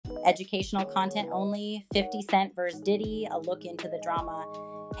Educational content only, 50 Cent versus Diddy, a look into the drama.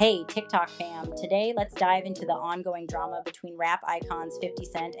 Hey, TikTok fam, today let's dive into the ongoing drama between rap icons 50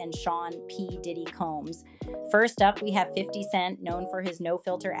 Cent and Sean P. Diddy Combs. First up, we have 50 Cent, known for his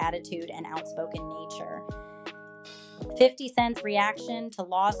no-filter attitude and outspoken nature. 50 Cent's reaction to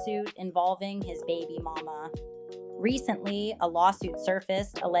lawsuit involving his baby mama. Recently, a lawsuit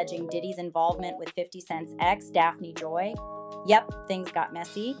surfaced alleging Diddy's involvement with 50 Cent's ex, Daphne Joy. Yep, things got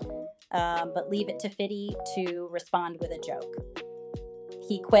messy, but leave it to 50 to respond with a joke.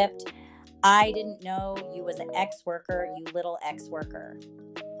 He quipped, "I didn't know you was an ex-worker, you little ex-worker."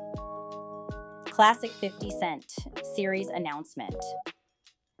 Classic 50 Cent series announcement.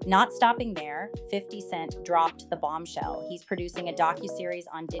 Not stopping there, 50 Cent dropped the bombshell. He's producing a docuseries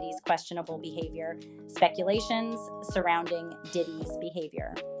on Diddy's questionable behavior, speculations surrounding Diddy's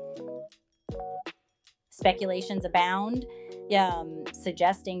behavior. Speculations abound,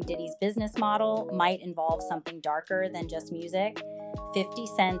 suggesting Diddy's business model might involve something darker than just music. 50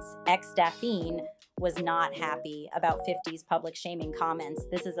 Cent's ex Daphne was not happy about 50's public shaming comments.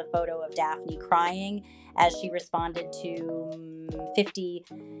 This is a photo of Daphne crying as she responded to 50,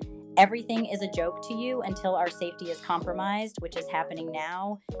 "Everything is a joke to you until our safety is compromised, which is happening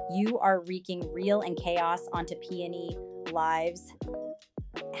now. You are wreaking real and chaos onto peony lives.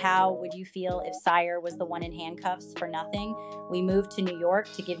 How would you feel if Sire was the one in handcuffs for nothing? We moved to New York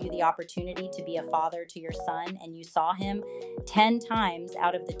to give you the opportunity to be a father to your son, and you saw him 10 times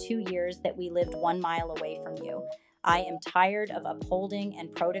out of the 2 years that we lived 1 mile away from you. I am tired of upholding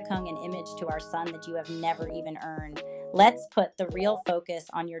and protecting an image to our son that you have never even earned. Let's put the real focus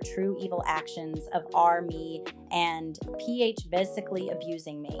on your true evil actions of me and PH basically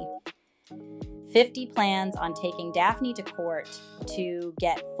abusing me." 50 plans on taking Daphne to court to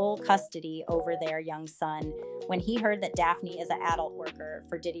get full custody over their young son. When he heard that Daphne is an adult worker,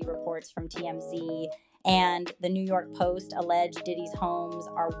 for Diddy reports from TMZ, and the New York Post alleged Diddy's homes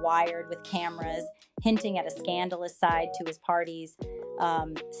are wired with cameras, hinting at a scandalous side to his parties.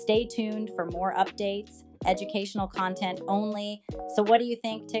 Stay tuned for more updates. Educational content only. So what do you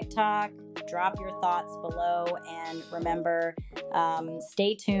think, TikTok? Drop your thoughts below, and remember,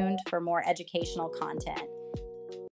 stay tuned for more educational content.